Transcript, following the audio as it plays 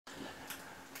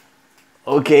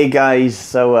Okay guys,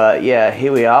 so yeah,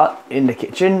 here we are in the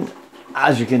kitchen.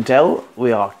 As you can tell,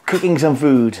 we are cooking some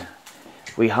food.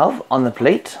 We have on the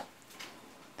plate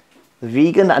the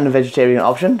vegan and the vegetarian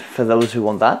option for those who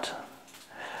want that.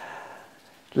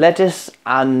 Lettuce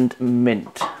and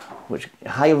mint, which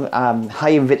high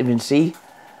in vitamin C.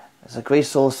 It's a great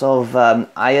source of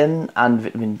iron and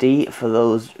vitamin D for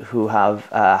those who have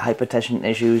hypertension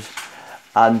issues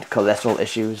and cholesterol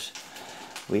issues.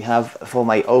 We have for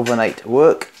my overnight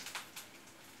work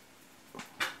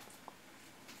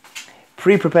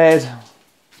pre-prepared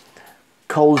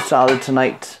cold salad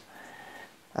tonight,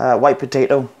 white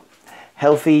potato,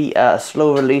 healthy,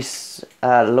 slow release,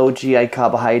 low GI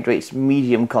carbohydrates,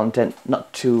 medium content,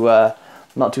 not too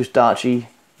starchy,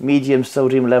 medium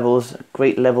sodium levels,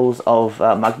 great levels of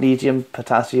magnesium,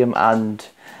 potassium, and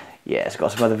yeah, it's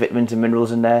got some other vitamins and minerals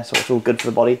in there, so it's all good for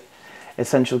the body.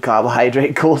 Essential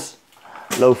carbohydrate course,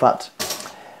 low fat.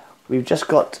 We've just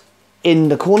got in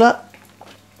the corner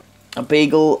a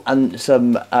bagel and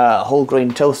some whole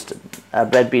grain toast,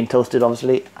 bread being toasted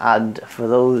obviously, and for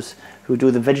those who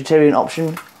do the vegetarian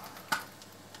option,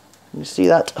 you see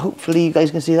that? Hopefully you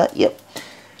guys can see that. Yep.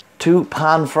 2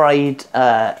 pan fried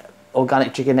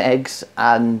organic chicken eggs,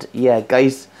 and yeah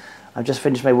guys, I've just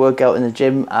finished my workout in the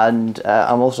gym, and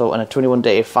I'm also on a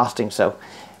 21-day fasting, so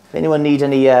if anyone needs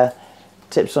any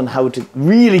tips on how to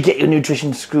really get your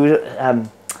nutrition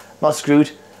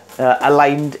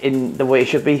aligned in the way it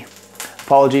should be,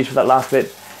 apologies for that last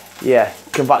bit, yeah,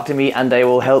 come back to me and I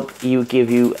will help you, give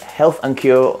you health and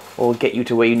cure, or get you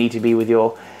to where you need to be with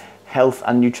your health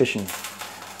and nutrition.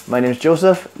 My name is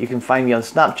Joseph. You can find me on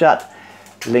Snapchat,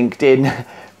 LinkedIn,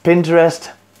 Pinterest,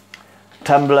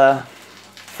 Tumblr,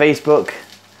 Facebook.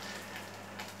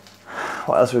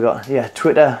 What else we got? Yeah,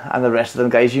 Twitter and the rest of them,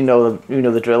 guys. You know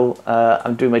the drill.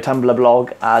 I'm doing my Tumblr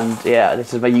blog, and yeah,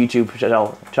 this is my YouTube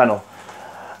channel.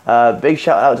 Big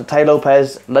shout out to Ty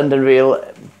Lopez, London Real,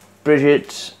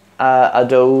 Bridget,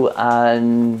 Ado,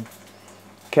 and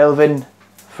Kelvin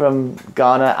from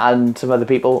Ghana, and some other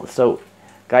people. So,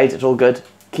 guys, it's all good.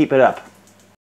 Keep it up.